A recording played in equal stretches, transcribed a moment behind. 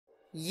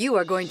You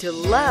are going to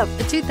love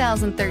the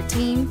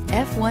 2013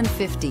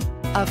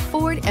 F-150. A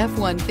Ford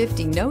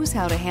F-150 knows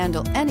how to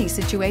handle any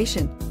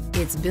situation.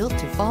 It's built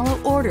to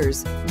follow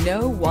orders,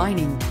 no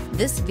whining.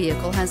 This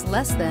vehicle has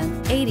less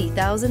than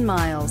 80,000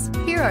 miles.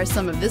 Here are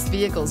some of this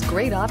vehicle's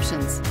great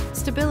options: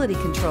 stability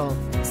control,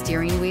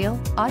 steering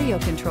wheel audio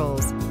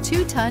controls,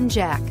 2-ton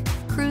jack,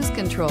 cruise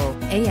control,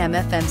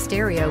 AM/FM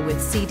stereo with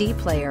CD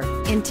player,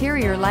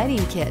 interior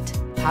lighting kit,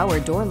 power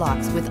door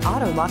locks with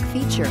auto lock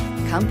feature,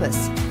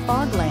 compass,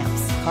 fog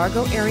lamps,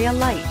 cargo area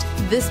light.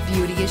 This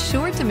beauty is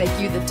sure to make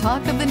you the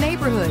talk of the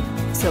neighborhood.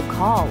 So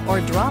call or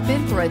drop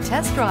in for a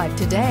test drive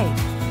today.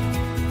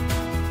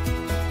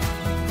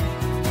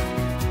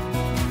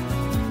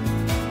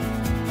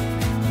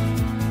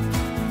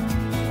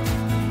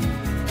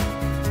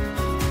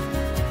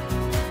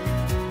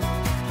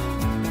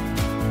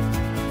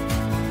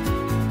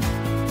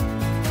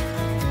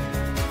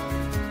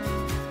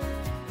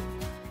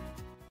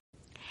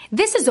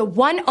 This is a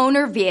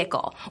one-owner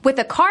vehicle with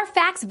a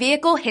Carfax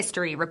Vehicle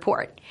History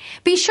Report.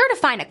 Be sure to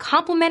find a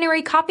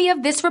complimentary copy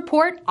of this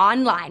report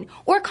online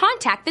or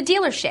contact the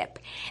dealership.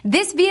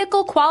 This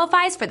vehicle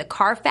qualifies for the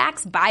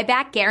Carfax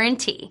Buyback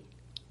Guarantee.